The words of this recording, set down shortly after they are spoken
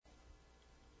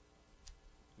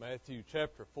Matthew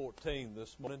chapter 14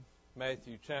 this morning.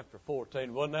 Matthew chapter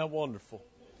 14. Wasn't that wonderful?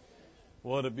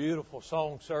 What a beautiful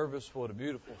song service. What a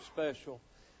beautiful special.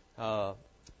 I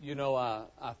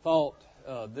thought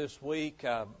this week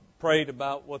I prayed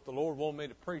about what the Lord wanted me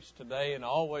to preach today, and I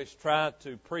always try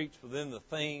to preach within the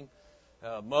theme,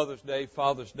 Mother's Day,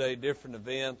 Father's Day, different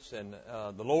events, and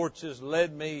the Lord just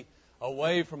led me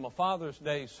away from a Father's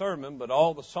Day sermon, but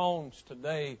all the songs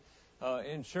today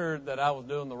ensured that I was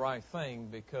doing the right thing,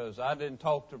 because I didn't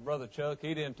talk to Brother Chuck,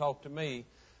 he didn't talk to me,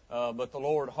 but the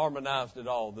Lord harmonized it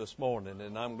all this morning.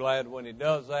 And I'm glad when He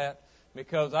does that,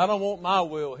 because I don't want my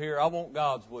will here, I want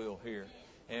God's will here.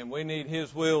 And we need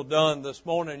His will done this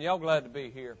morning. Y'all glad to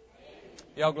be here?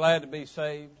 Y'all glad to be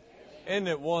saved? Isn't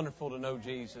it wonderful to know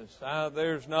Jesus?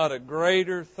 There's not a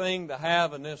greater thing to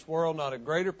have in this world, not a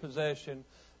greater possession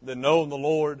than knowing the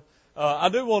Lord. I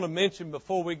do want to mention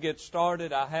before we get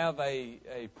started, I have a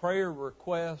prayer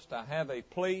request. I have a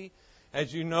plea.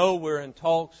 As you know, we're in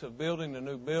talks of building a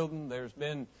new building. There's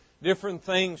been different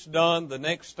things done. The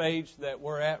next stage that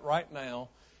we're at right now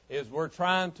is we're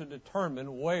trying to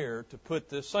determine where to put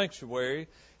this sanctuary.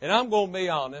 And I'm going to be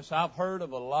honest, I've heard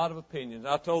of a lot of opinions.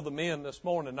 I told the men this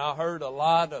morning, I heard a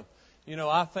lot of,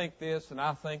 I think this and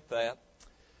I think that.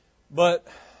 But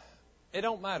it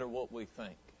don't matter what we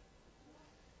think.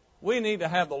 We need to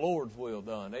have the Lord's will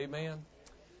done. Amen.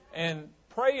 And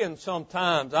praying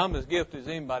sometimes, I'm as guilty as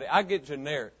anybody. I get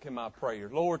generic in my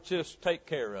prayer. Lord, just take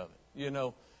care of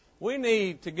it. We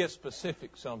need to get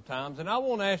specific sometimes. And I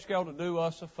want to ask y'all to do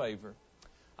us a favor.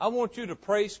 I want you to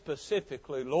pray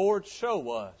specifically, Lord,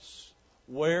 show us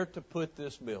where to put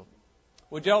this building.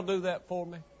 Would y'all do that for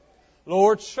me?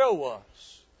 Lord, show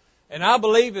us. And I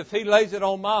believe if He lays it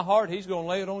on my heart, He's going to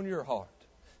lay it on your heart.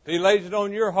 If He lays it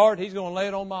on your heart, He's going to lay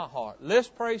it on my heart. Let's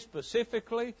pray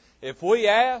specifically. If we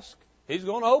ask, He's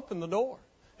going to open the door.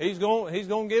 He's going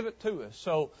to give it to us.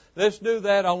 So let's do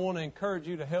that. I want to encourage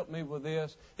you to help me with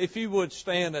this. If you would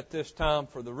stand at this time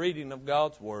for the reading of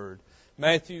God's Word.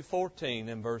 Matthew 14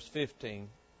 and verse 15.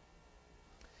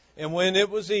 And when it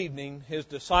was evening, His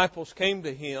disciples came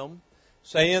to Him,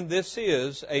 saying, This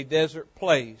is a desert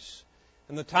place,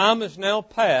 and the time is now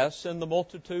past, send the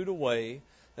multitude away,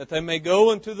 that they may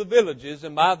go into the villages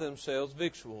and buy themselves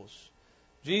victuals.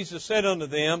 Jesus said unto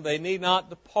them, They need not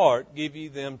depart, give ye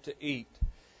them to eat.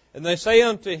 And they say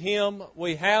unto Him,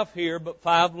 We have here but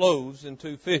 5 loaves and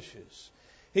 2 fishes.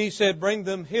 He said, Bring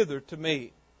them hither to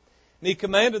me. And He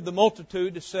commanded the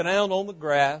multitude to sit down on the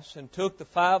grass, and took the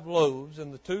 5 loaves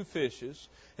and the 2 fishes,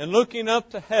 and looking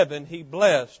up to heaven, He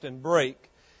blessed and brake,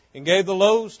 and gave the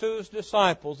loaves to His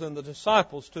disciples, and the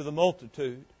disciples to the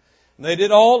multitude. And they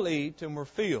did all eat and were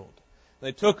filled.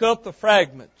 They took up the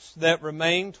fragments that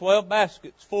remained, 12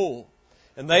 baskets full.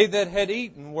 And they that had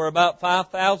eaten were about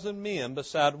 5,000 men,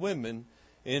 beside women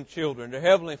and children. Dear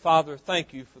Heavenly Father,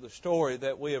 thank You for the story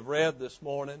that we have read this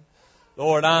morning.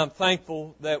 Lord, I'm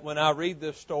thankful that when I read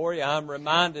this story, I'm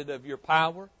reminded of Your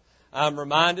power. I'm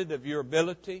reminded of Your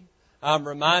ability. I'm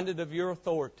reminded of Your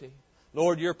authority.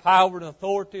 Lord, Your power and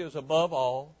authority is above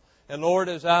all. And Lord,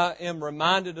 as I am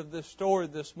reminded of this story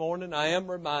this morning, I am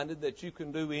reminded that You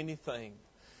can do anything.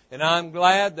 And I'm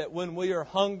glad that when we are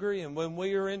hungry and when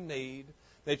we are in need,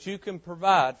 that You can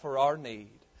provide for our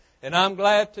need. And I'm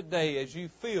glad today, as You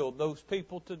filled those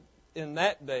people in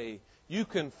that day, You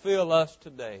can fill us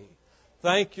today.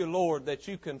 Thank You, Lord, that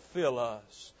You can fill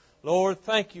us. Lord,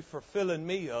 thank You for filling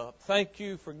me up. Thank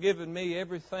You for giving me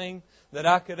everything that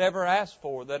I could ever ask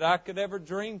for, that I could ever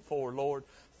dream for, Lord.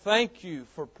 Thank You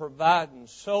for providing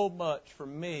so much for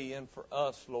me and for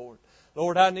us, Lord.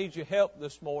 Lord, I need Your help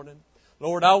this morning.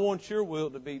 Lord, I want Your will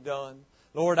to be done.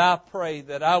 Lord, I pray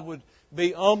that I would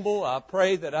be humble. I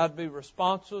pray that I'd be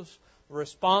responsive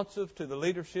to the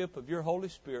leadership of Your Holy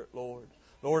Spirit, Lord.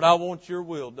 Lord, I want Your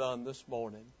will done this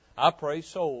morning. I pray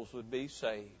souls would be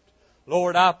saved.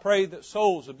 Lord, I pray that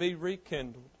souls would be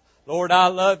rekindled. Lord, I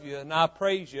love You and I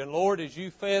praise You. And Lord, as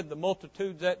You fed the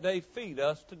multitudes that day, feed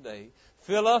us today.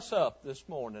 Fill us up this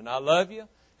morning. I love You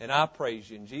and I praise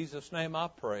You. In Jesus' name I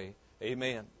pray.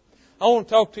 Amen. I want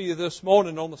to talk to you this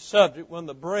morning on the subject, when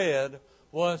the bread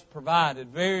was provided.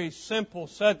 Very simple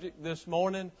subject this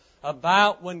morning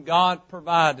about when God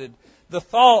provided. The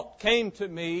thought came to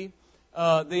me,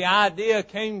 the idea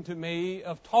came to me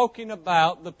of talking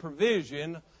about the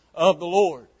provision of the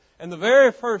Lord. And the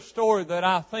very first story that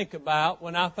I think about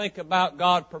when I think about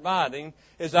God providing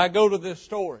is I go to this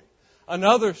story.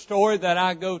 Another story that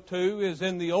I go to is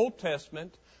in the Old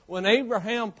Testament, when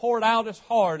Abraham poured out his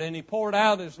heart and he poured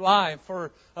out his life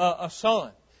for a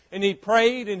son. And he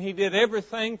prayed and he did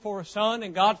everything for a son,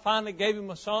 and God finally gave him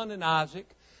a son in Isaac.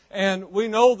 And we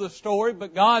know the story,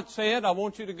 but God said, I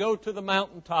want you to go to the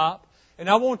mountaintop, and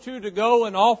I want you to go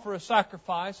and offer a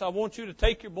sacrifice. I want you to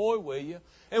take your boy with you.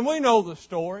 And we know the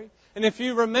story. And if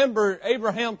you remember,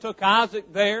 Abraham took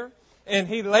Isaac there, and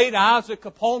he laid Isaac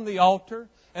upon the altar.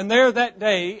 And there that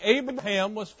day,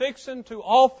 Abraham was fixing to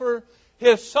offer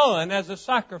his son as a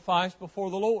sacrifice before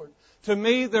the Lord. To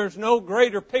me, there's no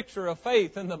greater picture of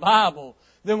faith in the Bible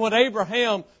than when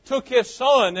Abraham took his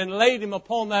son and laid him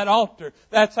upon that altar.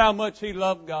 That's how much he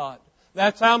loved God.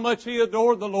 That's how much he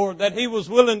adored the Lord, that he was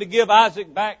willing to give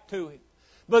Isaac back to him.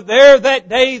 But there that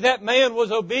day, that man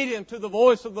was obedient to the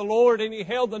voice of the Lord, and he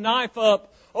held the knife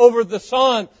up over the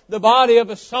son, the body of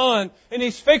his son, and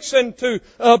he's fixing to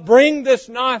bring this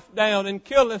knife down and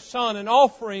kill his son and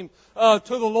offer him to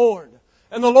the Lord.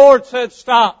 And the Lord said,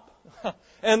 stop.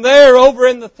 And there over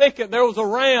in the thicket, there was a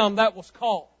ram that was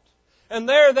caught. And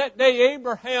there that day,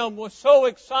 Abraham was so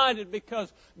excited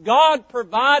because God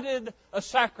provided a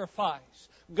sacrifice.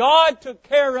 God took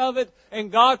care of it,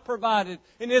 and God provided.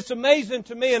 And it's amazing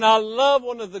to me, and I love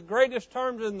one of the greatest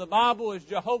terms in the Bible is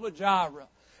Jehovah Jireh.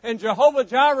 And Jehovah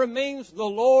Jireh means the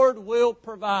Lord will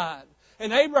provide.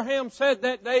 And Abraham said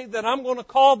that day that I'm going to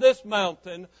call this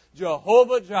mountain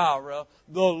Jehovah Jireh,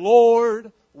 the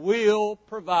Lord will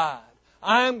provide.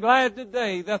 I am glad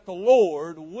today that the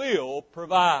Lord will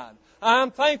provide. I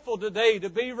am thankful today to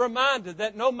be reminded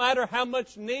that no matter how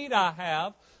much need I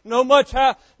have,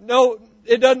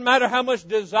 it doesn't matter how much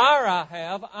desire I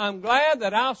have, I'm glad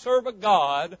that I serve a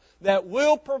God that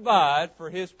will provide for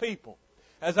His people.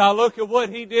 As I look at what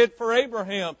He did for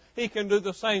Abraham, He can do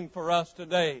the same for us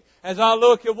today. As I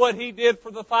look at what He did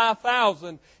for the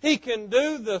 5,000, He can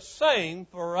do the same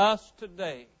for us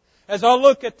today. As I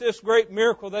look at this great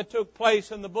miracle that took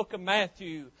place in the book of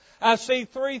Matthew, I see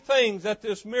three things that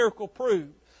this miracle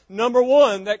proved. Number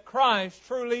one, that Christ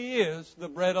truly is the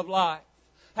bread of life.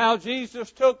 How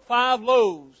Jesus took 5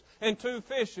 loaves and 2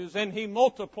 fishes and He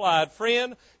multiplied.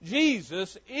 Friend,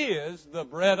 Jesus is the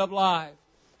bread of life.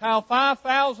 How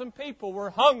 5,000 people were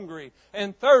hungry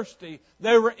and thirsty.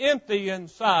 They were empty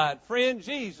inside. Friend,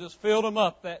 Jesus filled them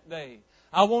up that day.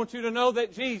 I want you to know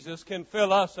that Jesus can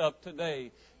fill us up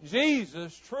today.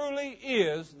 Jesus truly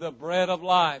is the bread of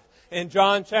life. In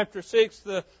John chapter 6,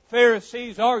 the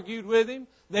Pharisees argued with Him.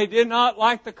 They did not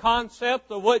like the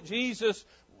concept of what Jesus,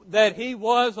 that He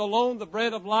was alone the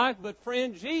bread of life. But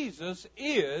friend, Jesus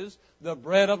is the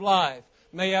bread of life.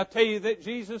 May I tell you that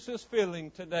Jesus is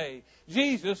filling today.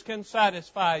 Jesus can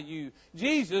satisfy you.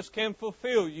 Jesus can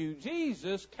fulfill you.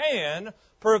 Jesus can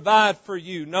provide for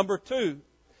you. Number two,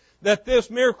 that this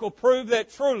miracle proved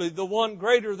that truly the one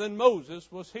greater than Moses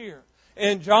was here.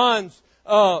 In John's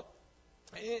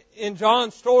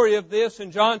story of this,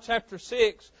 in John chapter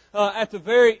 6, at the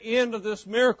very end of this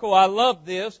miracle, I love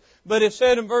this, but it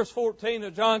said in verse 14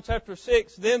 of John chapter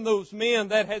 6, then those men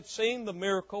that had seen the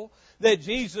miracle that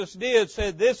Jesus did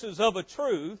said, this is of a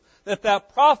truth that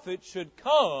that prophet should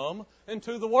come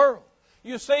into the world.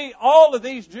 You see, all of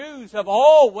these Jews have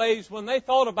always, when they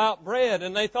thought about bread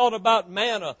and they thought about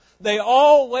manna, their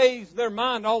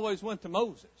mind always went to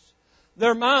Moses.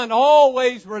 Their mind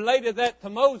always related that to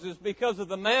Moses because of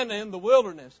the manna in the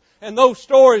wilderness. And those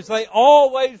stories, they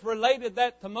always related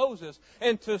that to Moses.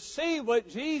 And to see what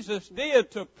Jesus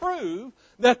did to prove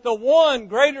that the one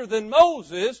greater than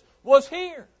Moses was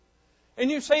here. And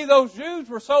you see, those Jews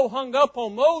were so hung up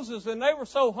on Moses and they were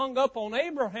so hung up on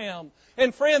Abraham.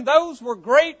 And friend, those were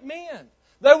great men.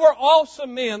 They were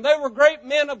awesome men. They were great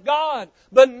men of God.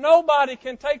 But nobody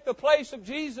can take the place of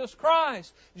Jesus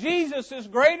Christ. Jesus is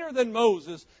greater than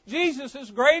Moses. Jesus is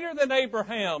greater than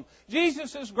Abraham.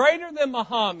 Jesus is greater than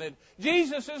Muhammad.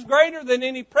 Jesus is greater than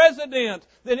any president,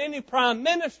 than any prime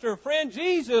minister. Friend,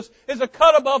 Jesus is a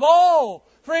cut above all.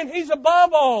 Friend, He's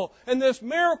above all. And this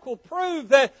miracle proved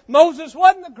that Moses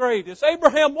wasn't the greatest.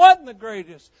 Abraham wasn't the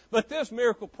greatest. But this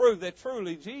miracle proved that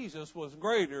truly Jesus was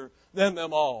greater than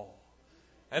them all.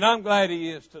 And I'm glad He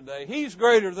is today. He's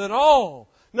greater than all.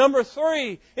 Number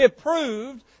 3, it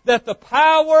proved that the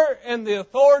power and the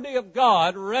authority of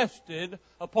God rested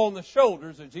upon the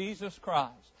shoulders of Jesus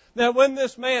Christ. That when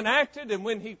this man acted and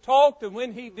when he talked and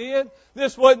when he did,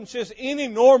 this wasn't just any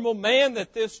normal man,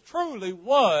 that this truly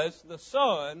was the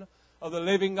Son of the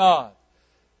living God.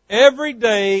 Every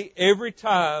day, every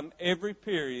time, every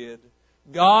period,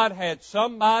 God had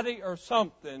somebody or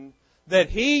something that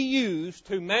He used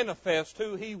to manifest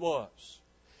who He was.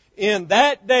 In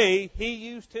that day, He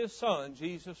used His Son,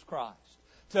 Jesus Christ,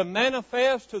 to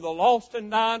manifest to the lost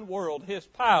and dying world His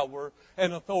power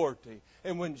and authority.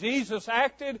 And when Jesus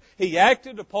acted, He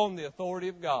acted upon the authority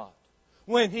of God.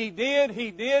 When He did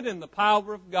in the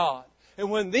power of God. And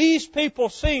when these people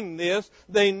seen this,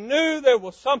 they knew there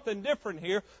was something different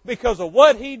here because of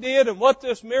what He did and what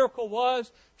this miracle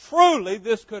was. Truly,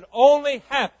 this could only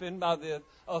happen by the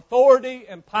authority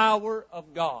and power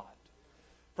of God.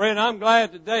 Friend, I'm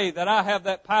glad today that I have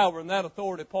that power and that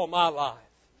authority upon my life.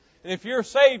 And if you're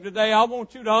saved today, I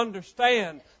want you to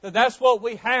understand that that's what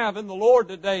we have in the Lord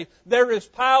today. There is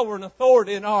power and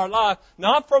authority in our life,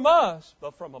 not from us,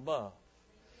 but from above.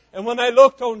 And when they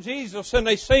looked on Jesus and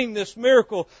they seen this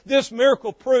miracle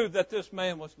proved that this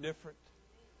man was different.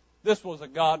 This was a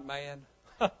God-man.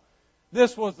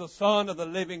 This was the Son of the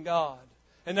living God.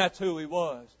 And that's who He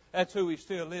was. That's who He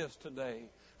still is today.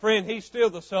 Friend, He's still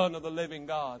the Son of the living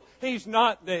God. He's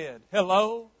not dead.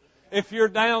 Hello? If you're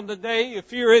down today,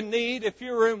 if you're in need, if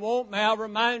you're in want, may I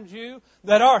remind you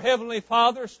that our Heavenly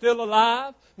Father is still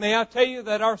alive. May I tell you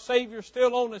that our Savior is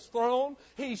still on His throne.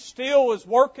 He still is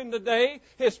working today.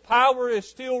 His power is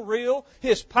still real.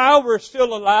 His power is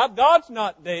still alive. God's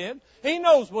not dead. He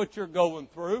knows what you're going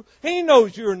through. He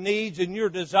knows your needs and your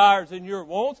desires and your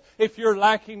wants. If you're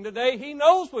lacking today, He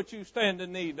knows what you stand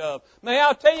in need of. May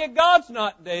I tell you, God's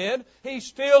not dead. He's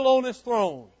still on His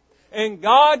throne. And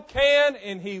God can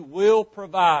and He will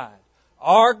provide.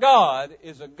 Our God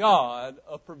is a God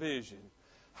of provision.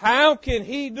 How can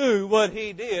He do what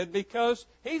He did? Because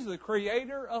He's the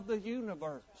creator of the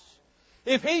universe.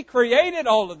 If He created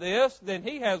all of this, then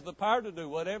He has the power to do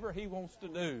whatever He wants to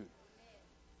do.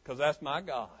 Because that's my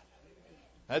God.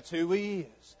 That's who He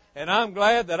is. And I'm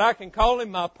glad that I can call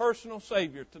Him my personal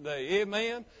Savior today.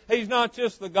 Amen. He's not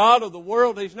just the God of the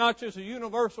world. He's not just a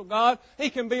universal God. He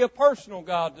can be a personal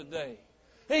God today.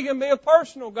 He can be a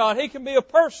personal God. He can be a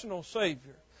personal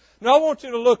Savior. Now I want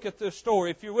you to look at this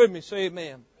story. If you're with me, say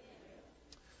amen.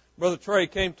 Brother Trey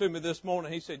came to me this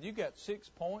morning. He said, "You got 6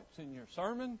 points in your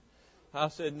sermon?" I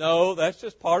said, "No, that's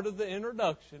just part of the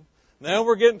introduction. Now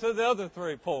we're getting to the other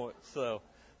 3 points, so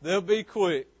they'll be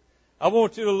quick." I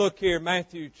want you to look here,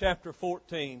 Matthew chapter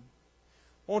 14.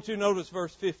 I want you to notice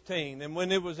verse 15. "And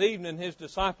when it was evening, His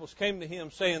disciples came to Him,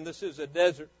 saying, This is a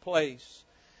desert place.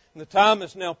 And the time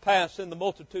is now past, send the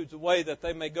multitudes away, that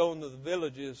they may go into the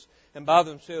villages and buy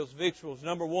themselves victuals."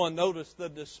 Number one, notice the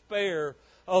despair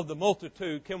of the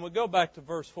multitude. Can we go back to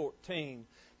verse 14?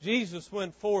 "Jesus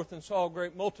went forth and saw a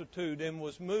great multitude and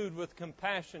was moved with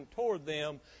compassion toward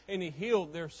them, and He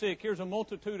healed their sick." Here's a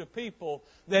multitude of people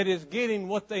that is getting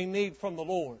what they need from the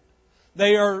Lord.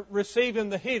 They are receiving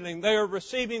the healing. They are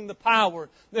receiving the power.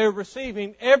 They're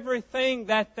receiving everything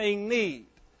that they need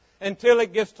until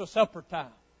it gets to supper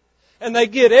time. And they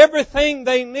get everything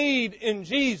they need in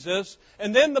Jesus.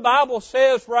 And then the Bible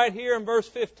says right here in verse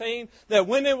 15 that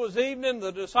when it was evening,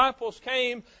 the disciples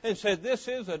came and said, "This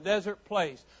is a desert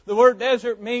place." The word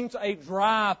desert means a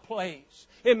dry place.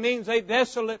 It means a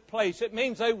desolate place. It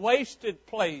means a wasted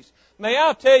place. May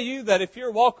I tell you that if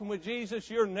you're walking with Jesus,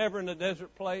 you're never in a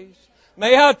desert place.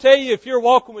 May I tell you, if you're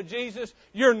walking with Jesus,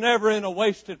 you're never in a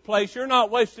wasted place. You're not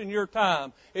wasting your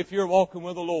time if you're walking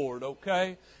with the Lord,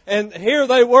 okay? And here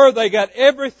they were. They got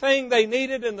everything they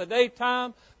needed in the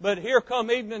daytime. But here come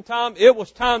evening time. It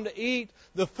was time to eat.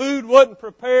 The food wasn't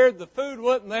prepared. The food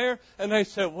wasn't there. And they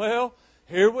said, "Well,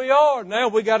 here we are. Now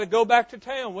we got to go back to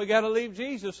town. We got to leave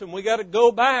Jesus, and we got to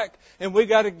go back, and we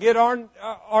got to get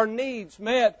our needs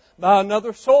met by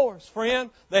another source." Friend,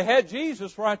 they had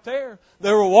Jesus right there.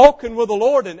 They were walking with the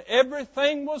Lord, and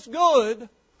everything was good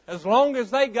as long as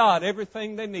they got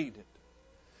everything they needed.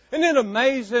 Isn't it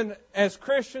amazing as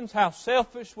Christians how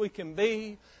selfish we can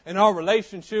be in our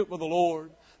relationship with the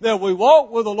Lord? That we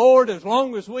walk with the Lord as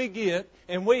long as we get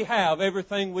and we have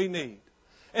everything we need.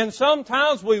 And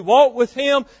sometimes we walk with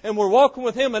Him and we're walking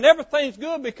with Him and everything's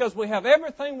good because we have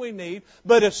everything we need.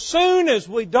 But as soon as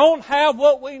we don't have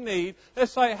what we need,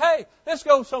 let's say, "Hey, let's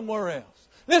go somewhere else.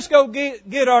 Let's go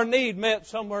get our need met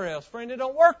somewhere else." Friend, it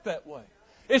don't work that way.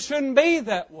 It shouldn't be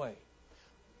that way.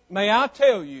 May I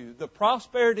tell you, the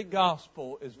prosperity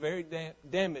gospel is very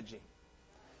damaging.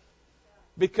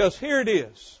 Because here it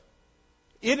is.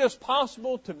 It is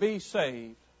possible to be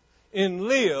saved and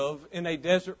live in a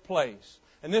desert place.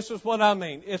 And this is what I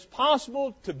mean. It's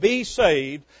possible to be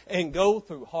saved and go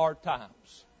through hard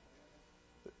times.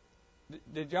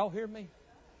 Did y'all hear me?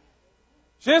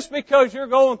 Just because you're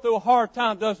going through a hard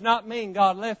time does not mean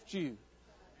God left you.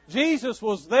 Jesus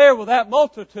was there with that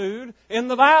multitude in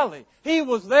the valley. He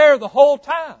was there the whole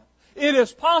time. It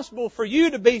is possible for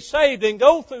you to be saved and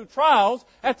go through trials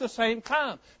at the same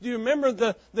time. Do you remember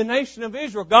the nation of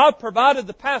Israel? God provided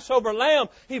the Passover lamb.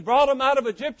 He brought them out of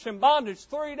Egyptian bondage.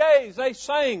 3 days they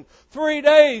sang. 3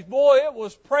 days, boy, it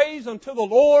was praise unto the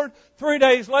Lord. 3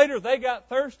 days later they got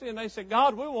thirsty and they said,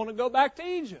 "God, we want to go back to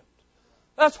Egypt."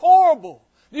 That's horrible.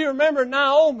 Do you remember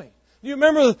Naomi? Do you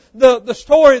remember the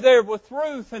story there with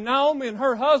Ruth and Naomi and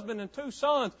her husband and 2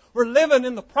 sons were living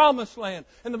in the promised land?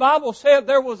 And the Bible said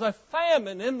there was a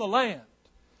famine in the land.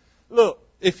 Look,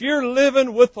 if you're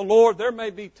living with the Lord, there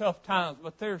may be tough times,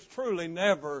 but there's truly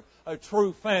never a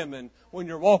true famine when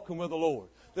you're walking with the Lord.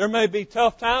 There may be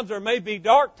tough times, there may be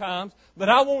dark times, but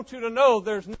I want you to know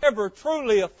there's never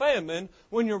truly a famine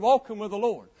when you're walking with the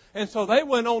Lord. And so they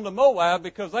went on to Moab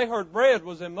because they heard bread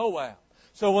was in Moab.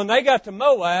 So when they got to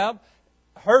Moab,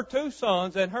 her 2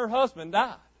 sons and her husband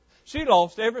died. She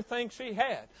lost everything she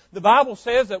had. The Bible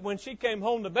says that when she came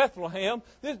home to Bethlehem,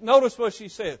 notice what she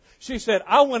said. She said,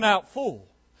 I went out full,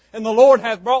 and the Lord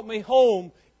hath brought me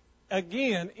home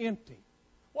again empty.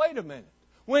 Wait a minute.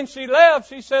 When she left,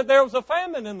 she said there was a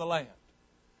famine in the land.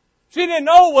 She didn't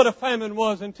know what a famine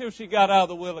was until she got out of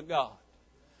the will of God.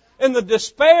 And the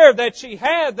despair that she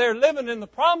had there living in the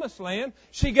promised land,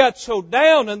 she got so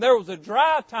down, and there was a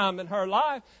dry time in her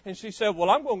life, and she said,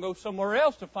 well, I'm going to go somewhere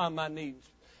else to find my needs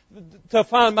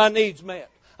met.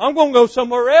 I'm going to go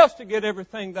somewhere else to get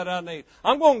everything that I need.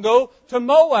 I'm going to go to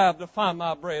Moab to find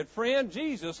my bread. Friend,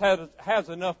 Jesus has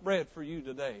enough bread for you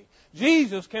today.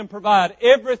 Jesus can provide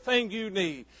everything you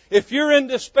need. If you're in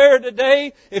despair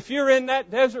today, if you're in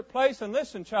that desert place, and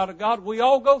listen, child of God, we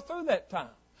all go through that time.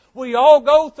 We all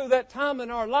go through that time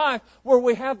in our life where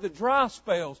we have the dry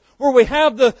spells, where we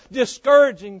have the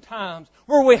discouraging times,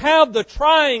 where we have the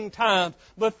trying times.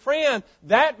 But friend,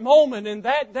 that moment and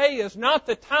that day is not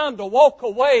the time to walk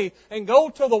away and go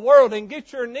to the world and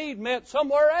get your need met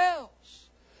somewhere else.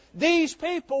 These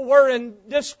people were in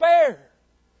despair,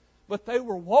 but they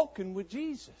were walking with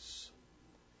Jesus.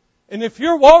 And if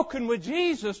you're walking with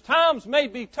Jesus, times may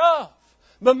be tough.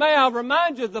 But may I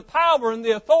remind you of the power and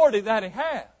the authority that He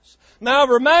has. May I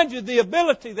remind you of the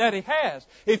ability that He has.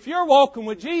 If you're walking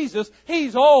with Jesus,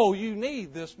 He's all you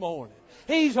need this morning.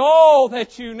 He's all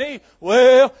that you need.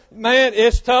 Well, man,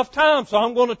 it's tough times, so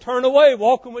I'm going to turn away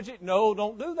walking with Jesus. No,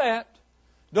 don't do that.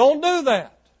 Don't do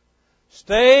that.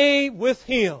 Stay with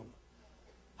Him.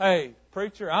 Hey,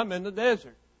 preacher, I'm in the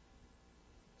desert.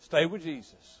 Stay with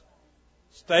Jesus.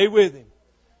 Stay with Him.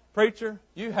 Preacher,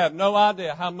 you have no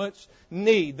idea how much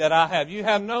need that I have. You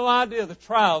have no idea the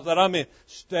trials that I'm in.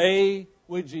 Stay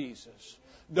with Jesus.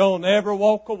 Don't ever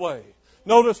walk away.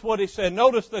 Notice what He said.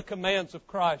 Notice the commands of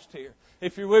Christ here.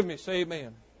 If you're with me, say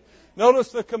amen.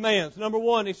 Notice the commands. Number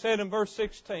 1, He said in verse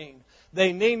 16,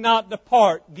 they need not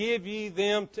depart, give ye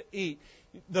them to eat.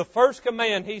 The first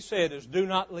command He said is do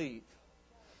not leave.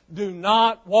 Do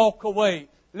not walk away.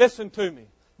 Listen to me.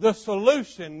 The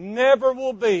solution never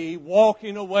will be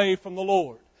walking away from the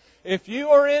Lord. If you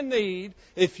are in need,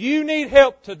 if you need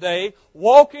help today,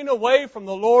 walking away from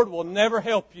the Lord will never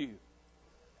help you.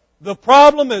 The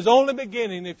problem is only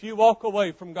beginning if you walk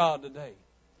away from God today.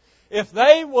 If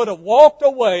they would have walked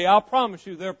away, I promise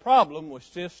you their problem was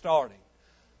just starting.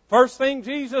 First thing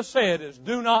Jesus said is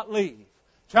do not leave.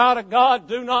 Child of God,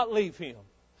 do not leave Him.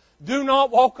 Do not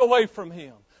walk away from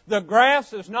Him. The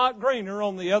grass is not greener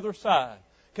on the other side.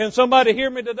 Can somebody hear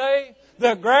me today?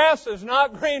 The grass is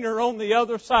not greener on the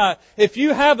other side. If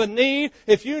you have a need,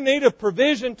 if you need a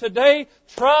provision today,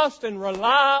 trust and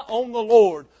rely on the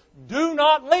Lord. Do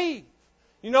not leave.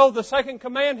 You know, the second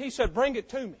command, He said, bring it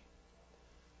to me.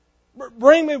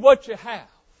 Bring me what you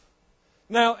have.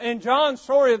 Now, in John's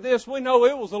story of this, we know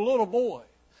it was a little boy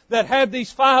that had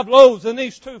these 5 loaves and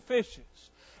these 2 fishes.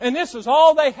 And this is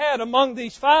all they had among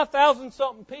these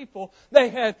 5,000-something people. They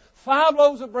had 5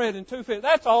 loaves of bread and 2 fish.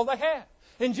 That's all they had.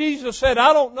 And Jesus said,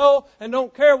 I don't know and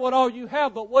don't care what all you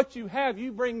have, but what you have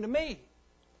you bring to me.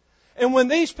 And when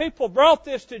these people brought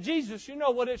this to Jesus, you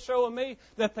know what it's showing me?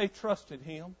 That they trusted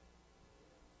Him.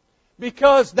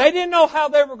 Because they didn't know how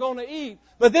they were going to eat,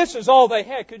 but this is all they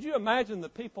had. Could you imagine the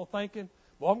people thinking,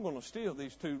 well, I'm going to steal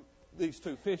these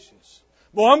two fishes.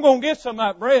 Well, I'm going to get some of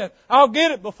that bread. I'll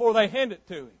get it before they hand it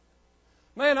to Him.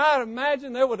 Man, I'd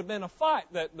imagine there would have been a fight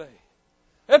that day.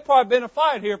 There'd probably been a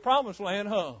fight here, Promised Land,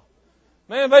 huh?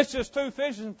 Man, if it's just 2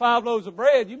 fishes and 5 loaves of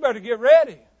bread, you better get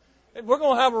ready. We're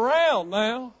going to have a round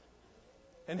now.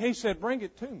 And He said, bring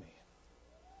it to me.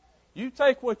 You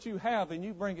take what you have and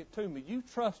you bring it to me. You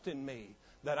trust in me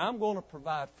that I'm going to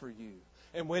provide for you.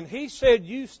 And when He said,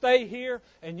 you stay here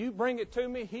and you bring it to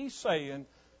me, He's saying,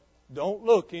 don't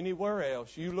look anywhere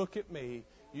else. You look at me.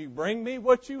 You bring me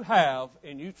what you have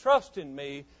and you trust in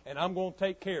me and I'm going to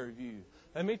take care of you.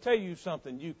 Let me tell you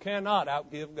something. You cannot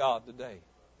outgive God today.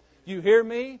 You hear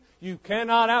me? You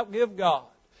cannot outgive God.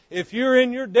 If you're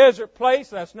in your desert place,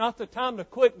 that's not the time to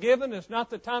quit giving. It's not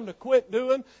the time to quit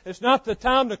doing. It's not the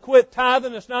time to quit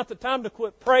tithing. It's not the time to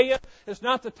quit praying. It's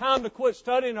not the time to quit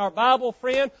studying our Bible,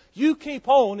 friend. You keep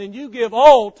on and you give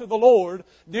all to the Lord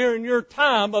during your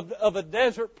time of a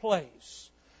desert place.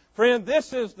 Friend,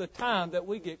 this is the time that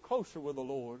we get closer with the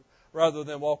Lord rather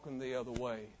than walking the other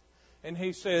way. And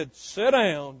He said, sit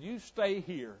down, you stay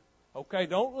here. Okay,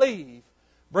 don't leave.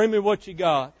 Bring me what you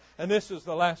got. And this is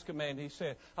the last command. He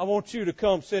said, I want you to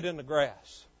come sit in the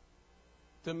grass.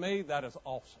 To me, that is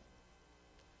awesome.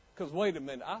 Because wait a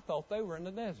minute, I thought they were in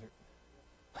the desert.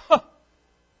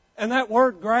 And that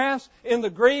word grass in the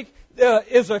Greek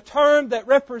is a term that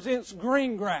represents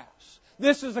green grass.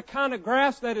 This is a kind of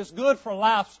grass that is good for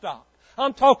livestock.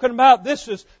 I'm talking about this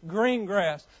is green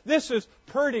grass. This is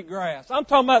pretty grass. I'm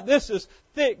talking about this is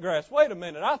thick grass. Wait a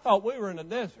minute, I thought we were in a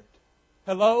desert.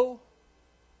 Hello?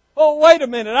 Oh, wait a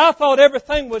minute. I thought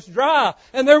everything was dry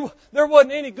and there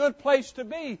wasn't any good place to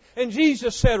be. And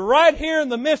Jesus said, right here in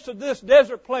the midst of this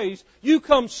desert place, you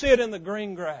come sit in the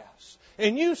green grass.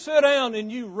 And you sit down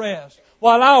and you rest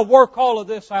while I work all of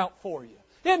this out for you.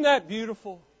 Isn't that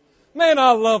beautiful? Man,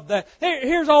 I love that.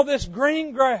 Here's all this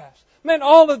green grass. Man,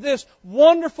 all of this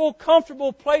wonderful,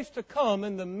 comfortable place to come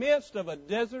in the midst of a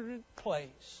deserted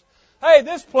place. Hey,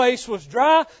 this place was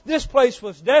dry, this place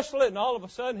was desolate, and all of a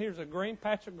sudden here's a green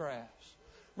patch of grass.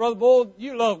 Brother Bull,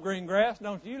 you love green grass,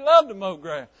 don't you? You love to mow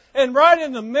grass. And right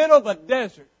in the middle of a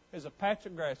desert is a patch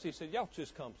of grass. He said, y'all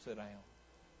just come sit down.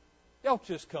 Y'all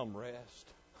just come rest.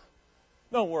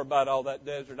 Don't worry about all that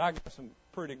desert. I got some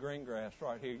pretty green grass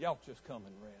right here. Y'all just come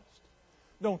and rest.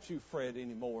 Don't you fret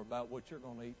anymore about what you're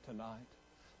going to eat tonight.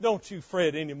 Don't you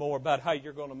fret anymore about how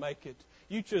you're going to make it.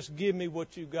 You just give me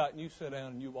what you got and you sit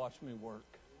down and you watch me work.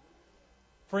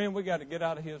 Friend, we got to get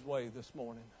out of His way this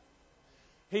morning.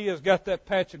 He has got that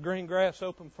patch of green grass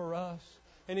open for us.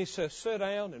 And He says, sit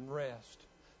down and rest.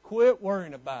 Quit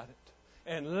worrying about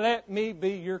it. And let me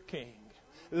be your king.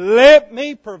 Let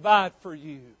me provide for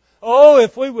you. Oh,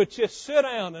 if we would just sit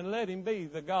down and let Him be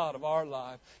the God of our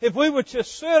life. If we would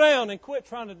just sit down and quit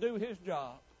trying to do His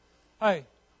job. Hey,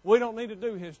 we don't need to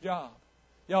do His job.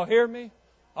 Y'all hear me?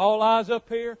 All eyes up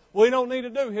here. We don't need to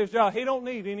do His job. He don't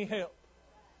need any help.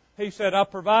 He said, I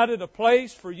provided a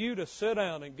place for you to sit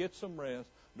down and get some rest.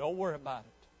 Don't worry about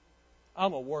it.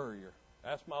 I'm a worrier.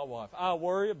 That's my wife. I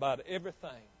worry about everything.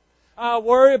 I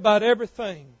worry about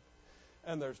everything.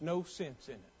 And there's no sense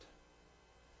in it.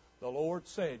 The Lord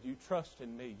said, you trust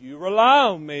in me. You rely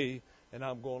on me. And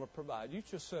I'm going to provide. You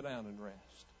just sit down and rest.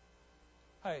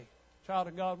 Hey, child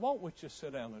of God, won't we just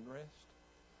sit down and rest?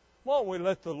 Won't we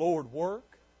let the Lord work?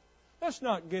 Let's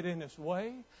not get in His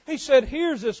way. He said,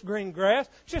 here's this green grass.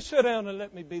 Just sit down and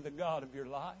let me be the God of your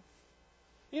life.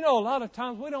 You know, a lot of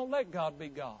times we don't let God be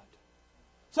God.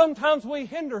 Sometimes we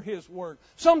hinder His work.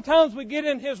 Sometimes we get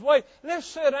in His way. Let's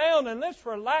sit down and let's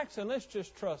relax and let's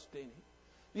just trust in Him.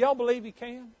 Do y'all believe He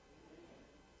can?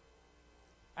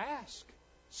 Ask.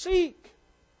 Seek.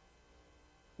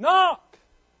 Knock.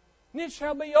 And it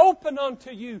shall be open unto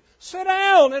you. Sit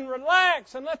down and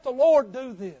relax and let the Lord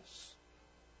do this.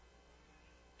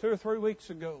 2 or 3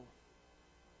 weeks ago,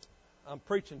 I'm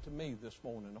preaching to me this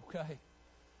morning, okay?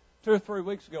 2 or 3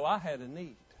 weeks ago, I had a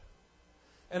need.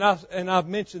 And I've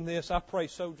mentioned this, I pray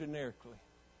so generically.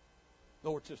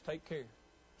 Lord, just take care.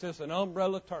 It's just an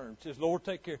umbrella term. It's just, Lord,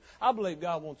 take care. I believe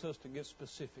God wants us to get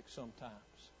specific sometimes.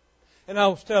 And I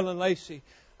was telling Lacey,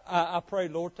 I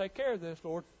prayed, Lord, take care of this.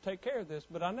 Lord, take care of this.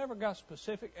 But I never got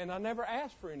specific, and I never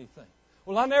asked for anything.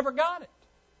 Well, I never got it.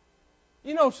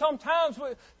 You know, sometimes,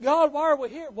 God, why are we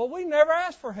here? Well, we never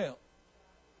asked for help.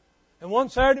 And one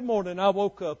Saturday morning, I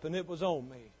woke up, and it was on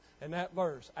me. And that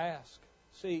verse, ask,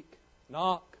 seek,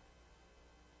 knock.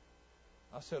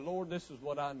 I said, Lord, this is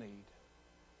what I need.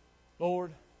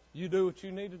 Lord, you do what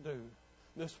you need to do.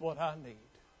 This is what I need.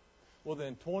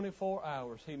 Within 24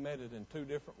 hours, He met it in 2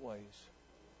 different ways.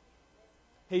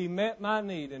 He met my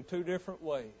need in 2 different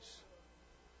ways.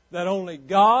 That only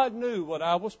God knew what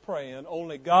I was praying,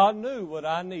 only God knew what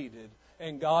I needed,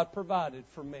 and God provided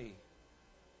for me.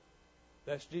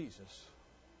 That's Jesus.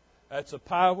 That's a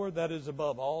power that is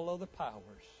above all other powers.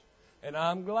 And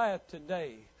I'm glad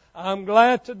today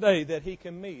that He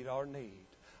can meet our need.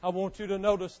 I want you to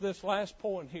notice this last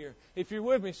point here. If you're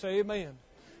with me, say amen.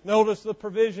 Notice the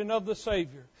provision of the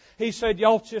Savior. He said,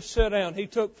 y'all just sit down. He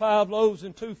took 5 loaves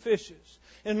and 2 fishes.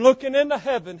 And looking into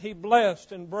heaven, He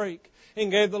blessed and brake and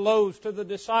gave the loaves to the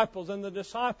disciples and the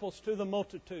disciples to the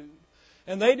multitude.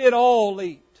 And they did all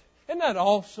eat. Isn't that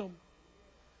awesome?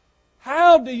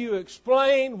 How do you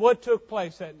explain what took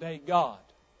place that day? God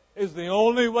is the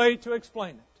only way to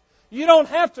explain it. You don't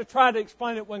have to try to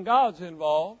explain it when God's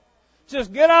involved.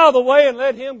 Just get out of the way and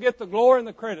let Him get the glory and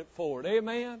the credit for it.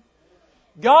 Amen?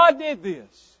 God did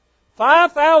this.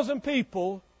 5,000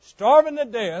 people, starving to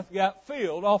death, got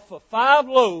filled off of 5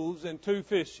 loaves and 2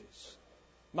 fishes.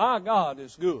 My God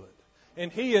is good.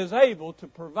 And He is able to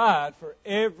provide for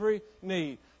every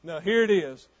need. Now here it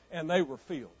is. And they were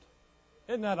filled.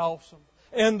 Isn't that awesome?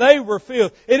 And they were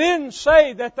filled. It didn't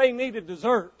say that they needed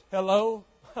dessert. Hello?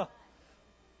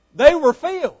 They were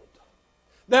filled.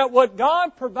 That what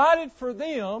God provided for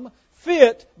them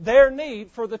fit their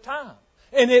need for the time.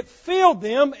 And it filled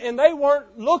them, and they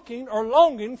weren't looking or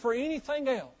longing for anything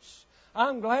else.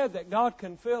 I'm glad that God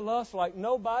can fill us like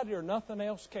nobody or nothing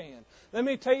else can. Let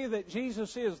me tell you that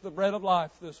Jesus is the bread of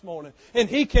life this morning. And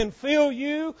He can fill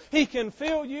you. He can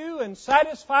fill you and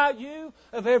satisfy you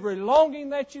of every longing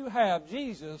that you have.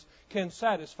 Jesus can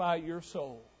satisfy your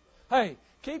soul. Hey,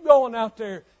 keep going out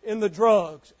there in the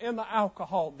drugs, in the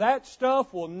alcohol. That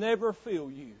stuff will never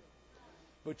fill you.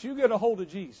 But you get a hold of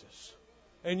Jesus,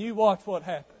 and you watch what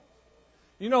happens.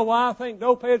 You know why I think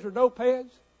dopeheads are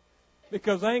dopeheads?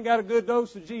 Because they ain't got a good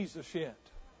dose of Jesus yet.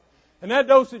 And that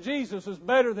dose of Jesus is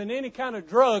better than any kind of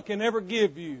drug can ever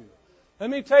give you. Let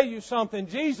me tell you something.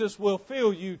 Jesus will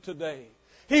fill you today.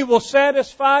 He will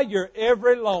satisfy your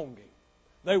every longing.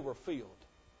 They were filled.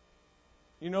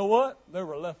 You know what? There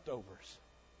were leftovers.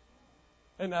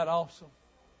 Isn't that awesome?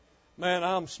 Man,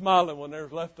 I'm smiling when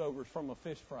there's leftovers from a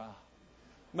fish fry.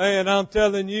 Man, I'm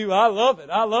telling you, I love it.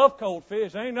 I love cold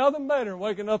fish. Ain't nothing better than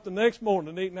waking up the next morning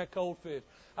and eating that cold fish.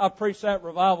 I preached that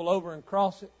revival over in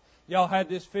Crossett. Y'all had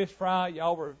this fish fry.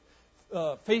 Y'all were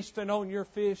feasting on your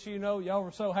fish, you know. Y'all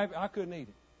were so happy. I couldn't eat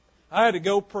it. I had to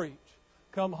go preach.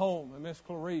 Come home, and Miss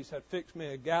Clarice had fixed me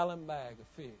a gallon bag of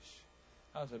fish.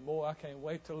 I said, boy, I can't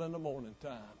wait till in the morning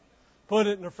time. Put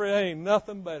it in the fridge. Ain't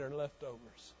nothing better than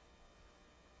leftovers.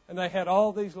 And they had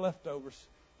all these leftovers.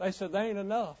 They said they ain't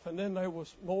enough. And then there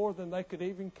was more than they could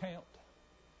even count.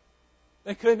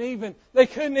 They couldn't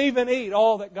even eat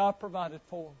all that God provided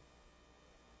for them.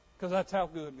 Because that's how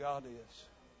good God is.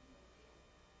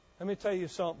 Let me tell you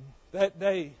something. That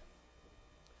day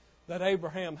that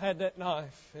Abraham had that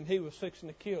knife and he was fixing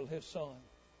to kill his son,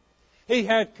 he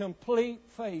had complete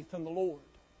faith in the Lord.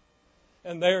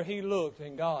 And there he looked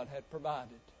and God had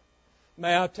provided.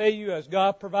 May I tell you, as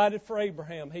God provided for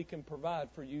Abraham, He can provide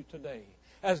for you today.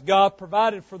 As God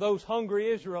provided for those hungry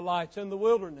Israelites in the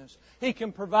wilderness, He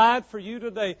can provide for you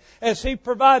today. As He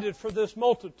provided for this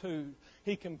multitude,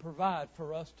 He can provide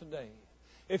for us today.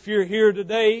 If you're here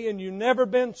today and you've never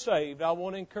been saved, I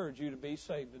want to encourage you to be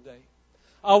saved today.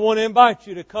 I want to invite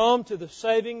you to come to the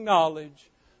saving knowledge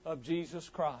of Jesus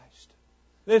Christ.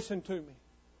 Listen to me.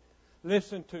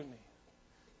 Listen to me.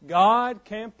 God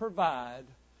can provide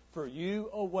for you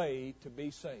a way to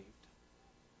be saved.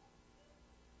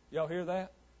 Y'all hear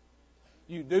that?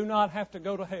 You do not have to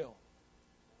go to hell.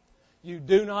 You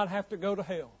do not have to go to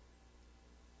hell.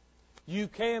 You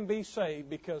can be saved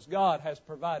because God has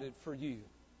provided for you.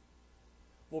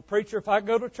 Well, preacher, if I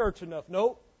go to church enough,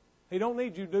 nope. He don't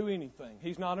need you to do anything.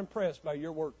 He's not impressed by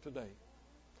your work today.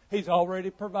 He's already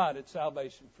provided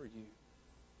salvation for you.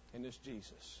 And it's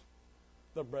Jesus,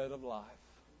 the bread of life.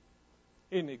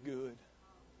 Isn't it good?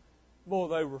 Boy,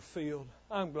 they were filled.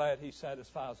 I'm glad He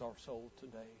satisfies our soul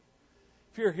today.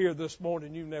 If you're here this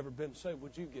morning, you've never been saved,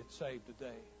 would you get saved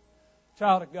today?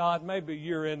 Child of God, maybe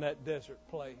you're in that desert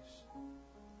place.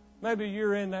 Maybe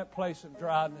you're in that place of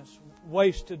dryness,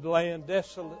 wasted land,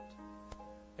 desolate,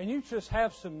 and you just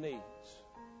have some needs.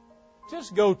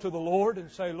 Just go to the Lord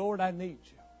and say, Lord, I need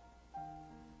you.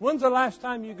 When's the last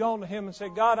time you gone to Him and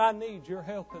said, God, I need your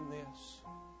help in this?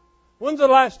 When's the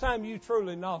last time you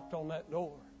truly knocked on that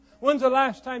door? When's the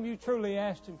last time you truly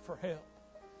asked Him for help?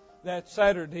 That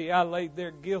Saturday, I laid there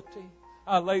guilty.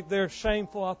 I laid there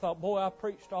shameful. I thought, boy, I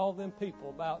preached to all them people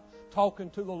about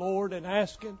talking to the Lord and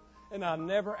asking, and I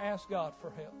never asked God for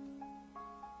help.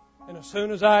 And as soon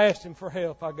as I asked Him for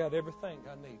help, I got everything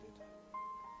I needed.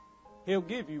 He'll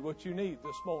give you what you need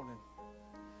this morning.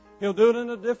 He'll do it in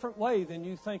a different way than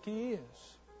you think He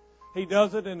is. He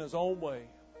does it in His own way.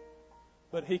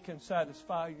 But He can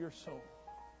satisfy your soul.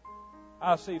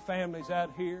 I see families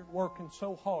out here working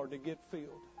so hard to get filled.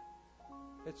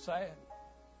 It's sad.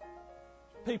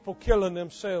 People killing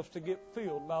themselves to get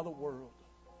filled by the world.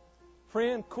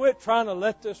 Friend, quit trying to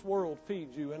let this world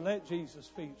feed you and let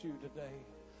Jesus feed you today.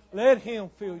 Let Him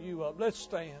fill you up. Let's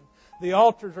stand. The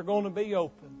altars are going to be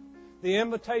open. The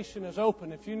invitation is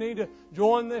open. If you need to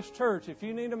join this church, if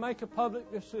you need to make a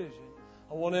public decision,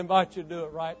 I want to invite you to do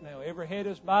it right now. Every head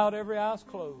is bowed, every eye is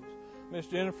closed. Miss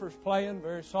Jennifer's playing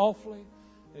very softly.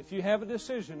 If you have a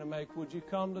decision to make, would you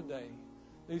come today?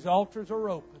 These altars are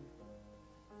open.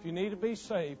 If you need to be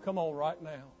saved, come on right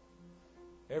now.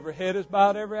 Every head is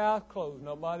bowed, every eye is closed.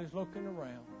 Nobody's looking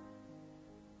around.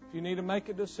 If you need to make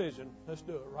a decision, let's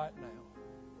do it right now.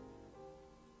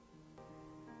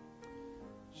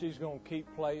 She's going to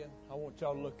keep playing. I want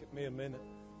y'all to look at me a minute.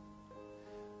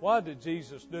 Why did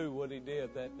Jesus do what He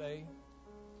did that day?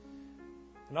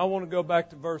 And I want to go back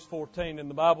to verse 14. And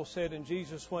the Bible said, and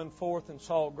Jesus went forth and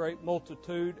saw a great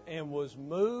multitude and was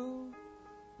moved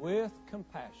with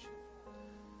compassion.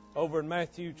 Over in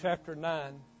Matthew chapter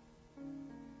 9.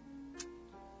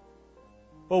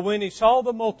 But when He saw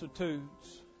the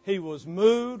multitudes, He was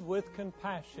moved with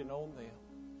compassion on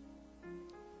them.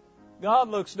 God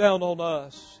looks down on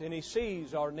us and He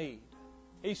sees our need.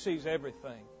 He sees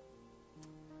everything.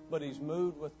 But He's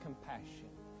moved with compassion.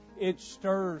 It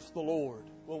stirs the Lord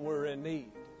when we're in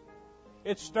need.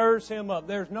 It stirs Him up.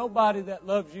 There's nobody that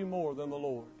loves you more than the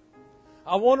Lord.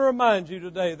 I want to remind you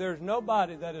today, there's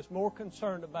nobody that is more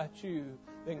concerned about you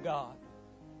than God.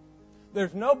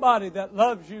 There's nobody that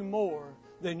loves you more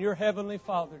than your Heavenly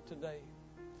Father today.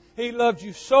 He loved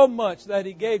you so much that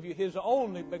He gave you His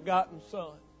only begotten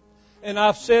Son. And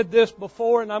I've said this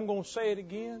before and I'm going to say it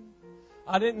again.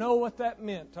 I didn't know what that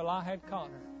meant till I had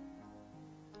Connor.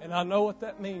 And I know what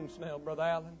that means now, Brother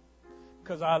Allen.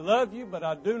 Because I love you, but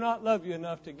I do not love you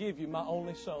enough to give you my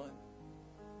only son.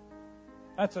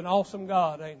 That's an awesome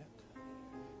God, ain't it?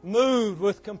 Moved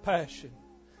with compassion.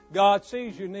 God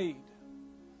sees your need.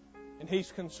 And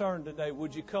He's concerned today.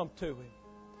 Would you come to Him?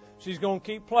 She's going to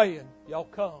keep playing. Y'all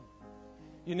come.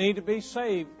 You need to be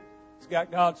saved. It's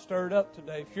got God stirred up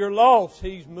today. If you're lost,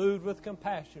 He's moved with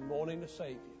compassion, wanting to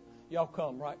save you. Y'all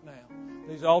come right now.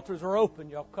 These altars are open.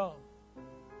 Y'all come.